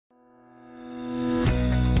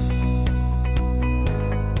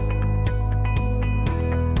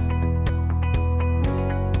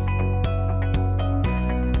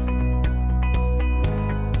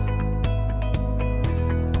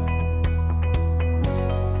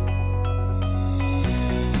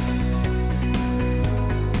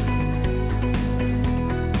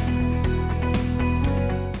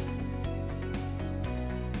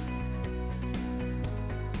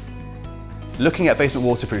Looking at basement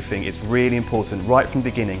waterproofing, it's really important right from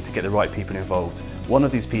the beginning to get the right people involved. One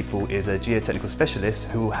of these people is a geotechnical specialist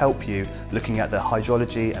who will help you looking at the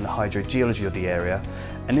hydrology and the hydrogeology of the area.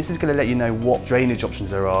 And this is going to let you know what drainage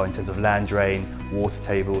options there are in terms of land drain, water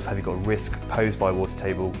tables, have you got risk posed by water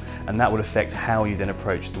table, and that will affect how you then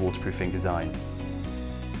approach the waterproofing design.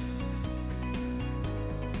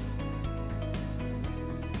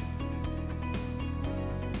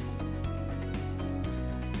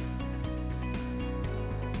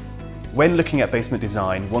 When looking at basement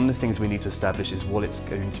design, one of the things we need to establish is what it's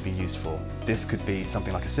going to be used for. This could be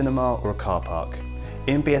something like a cinema or a car park.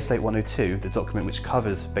 In BS 8102, the document which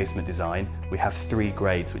covers basement design, we have 3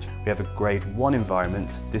 grades. We have a grade 1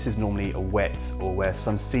 environment. This is normally a wet or where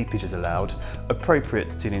some seepage is allowed, appropriate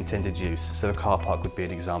to the intended use. So a car park would be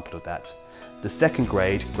an example of that. The second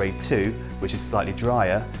grade, grade 2, which is slightly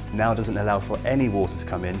drier, now doesn't allow for any water to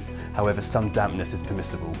come in. However, some dampness is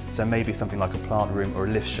permissible, so maybe something like a plant room or a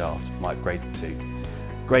lift shaft might grade 2.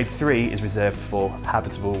 Grade 3 is reserved for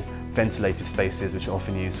habitable, ventilated spaces which are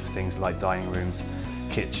often used for things like dining rooms,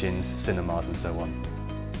 kitchens, cinemas and so on.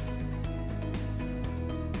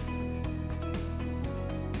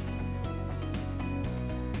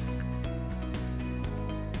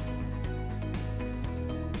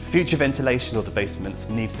 Future ventilation of the basements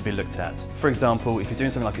needs to be looked at. For example, if you're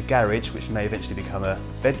doing something like a garage, which may eventually become a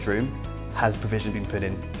bedroom, has provision been put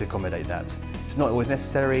in to accommodate that? It's not always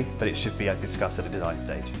necessary, but it should be discussed at the design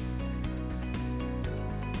stage.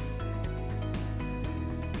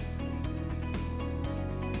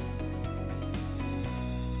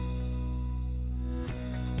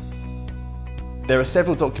 There are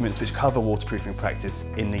several documents which cover waterproofing practice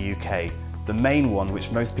in the UK. The main one,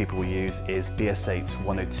 which most people will use, is BS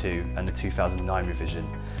 8102 and the 2009 revision.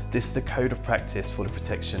 This is the code of practice for the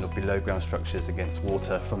protection of below ground structures against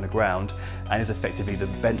water from the ground and is effectively the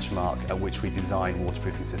benchmark at which we design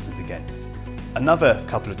waterproofing systems against. Another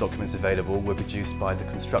couple of documents available were produced by the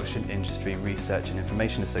Construction Industry Research and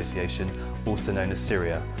Information Association, also known as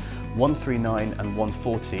CIRIA. 139 and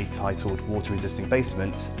 140, titled Water Resisting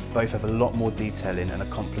Basements, both have a lot more detail in and are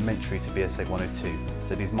complementary to BS 8102,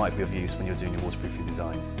 so these might be of use when you're doing your waterproofing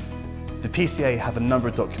designs. The PCA have a number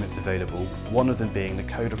of documents available, one of them being the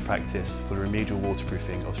Code of Practice for the Remedial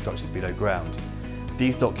Waterproofing of Structures Below Ground.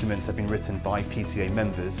 These documents have been written by PCA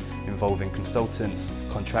members involving consultants,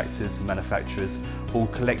 contractors, manufacturers, all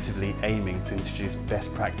collectively aiming to introduce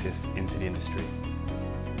best practice into the industry.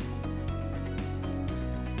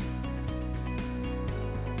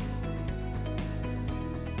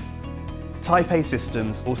 Type A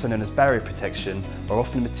systems, also known as barrier protection, are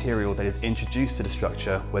often a material that is introduced to the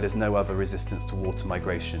structure where there's no other resistance to water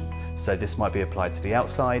migration. So this might be applied to the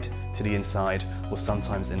outside, to the inside, or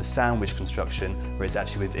sometimes in a sandwich construction where it's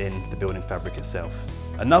actually within the building fabric itself.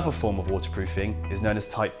 Another form of waterproofing is known as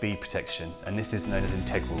Type B protection, and this is known as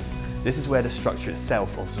integral. This is where the structure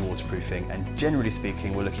itself offers waterproofing, and generally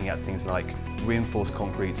speaking we're looking at things like reinforced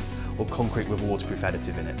concrete or concrete with a waterproof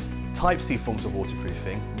additive in it. Type C forms of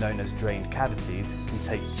waterproofing, known as drained cavities, can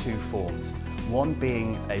take 2 forms. One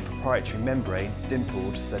being a proprietary membrane,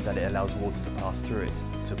 dimpled, so that it allows water to pass through it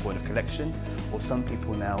to a point of collection, or some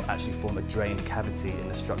people now actually form a drained cavity in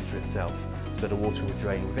the structure itself, so the water will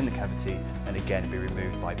drain within the cavity and again be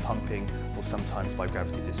removed by pumping or sometimes by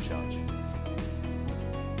gravity discharge.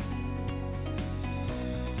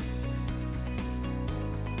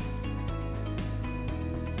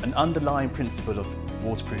 An underlying principle of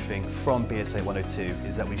waterproofing from BS 8102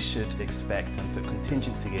 is that we should expect and put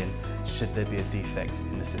contingency in should there be a defect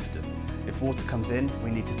in the system. If water comes in, we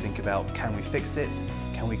need to think about, can we fix it?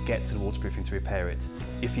 Can we get to the waterproofing to repair it?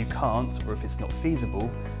 If you can't, or if it's not feasible,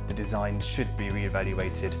 the design should be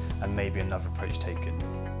re-evaluated and maybe another approach taken.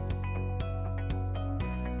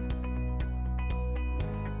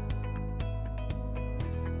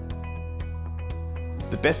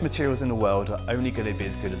 The best materials in the world are only going to be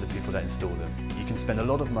as good as the people that install them. You can spend a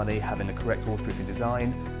lot of money having the correct waterproofing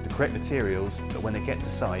design, the correct materials, but when they get to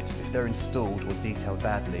site, if they're installed or detailed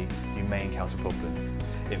badly, you may encounter problems.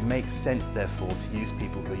 It makes sense therefore to use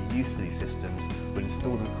people who are used to these systems, will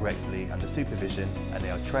install them correctly under supervision, and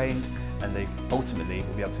they are trained, and they ultimately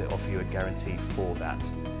will be able to offer you a guarantee for that.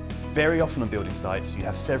 Very often on building sites, you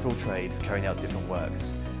have several trades carrying out different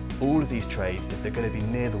works. All of these trades, if they're going to be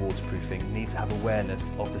near the waterproofing, need to have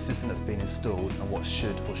awareness of the system that's been installed and what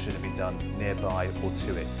should or shouldn't be done nearby or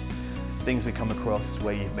to it. Things we come across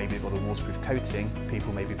where you've maybe got a waterproof coating,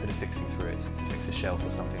 people maybe put a fixing through it to fix a shelf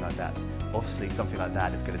or something like that. Obviously something like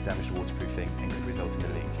that is going to damage the waterproofing and could result in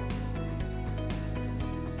a leak.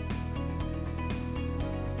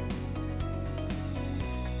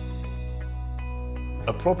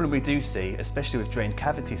 A problem we do see, especially with drain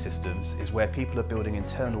cavity systems, is where people are building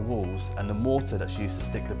internal walls and the mortar that's used to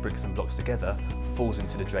stick the bricks and blocks together falls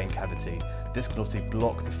into the drain cavity. This can also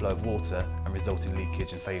block the flow of water and result in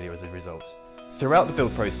leakage and failure as a result. Throughout the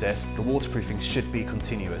build process, the waterproofing should be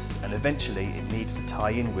continuous, and eventually it needs to tie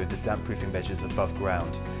in with the damp proofing measures above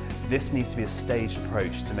ground. This needs to be a staged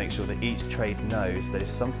approach to make sure that each trade knows that if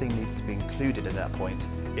something needs to be included at that point,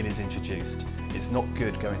 it is introduced. It's not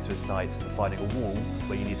good going to a site and finding a wall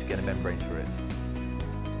where you need to get a membrane through it.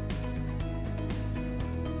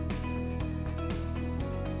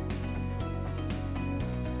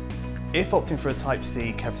 If opting for a Type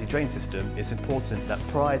C cavity drain system, it's important that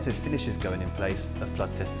prior to finishes going in place, a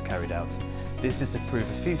flood test is carried out. This is to prove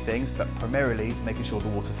a few things, but primarily making sure the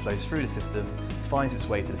water flows through the system, finds its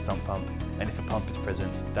way to the sump pump, and if a pump is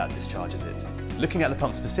present, that discharges it. Looking at the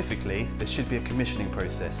pump specifically, there should be a commissioning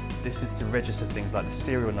process. This is to register things like the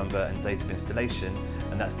serial number and date of installation,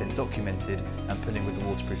 and that's then documented and put in with the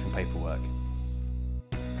waterproofing paperwork.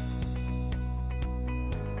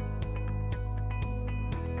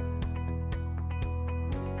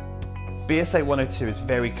 BS8 102 is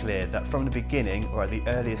very clear that from the beginning, or at the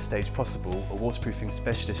earliest stage possible, a waterproofing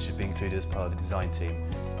specialist should be included as part of the design team.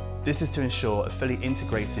 This is to ensure a fully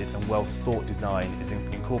integrated and well thought design is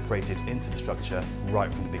incorporated into the structure right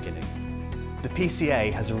from the beginning. The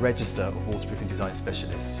PCA has a register of waterproofing design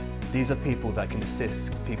specialists. These are people that can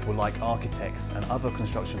assist people like architects and other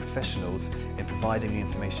construction professionals in providing the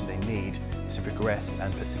information they need to progress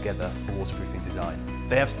and put together a waterproofing design.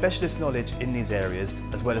 They have specialist knowledge in these areas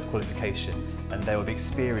as well as qualifications, and they will be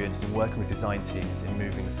experienced in working with design teams in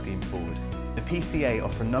moving the scheme forward. The PCA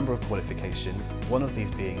offer a number of qualifications, one of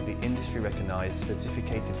these being the industry recognised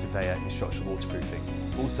Certificated Surveyor in Structural Waterproofing,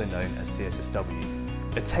 also known as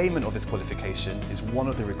CSSW. Attainment of this qualification is one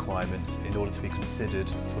of the requirements in order to be considered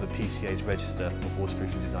for the PCA's register of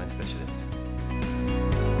waterproofing design specialists.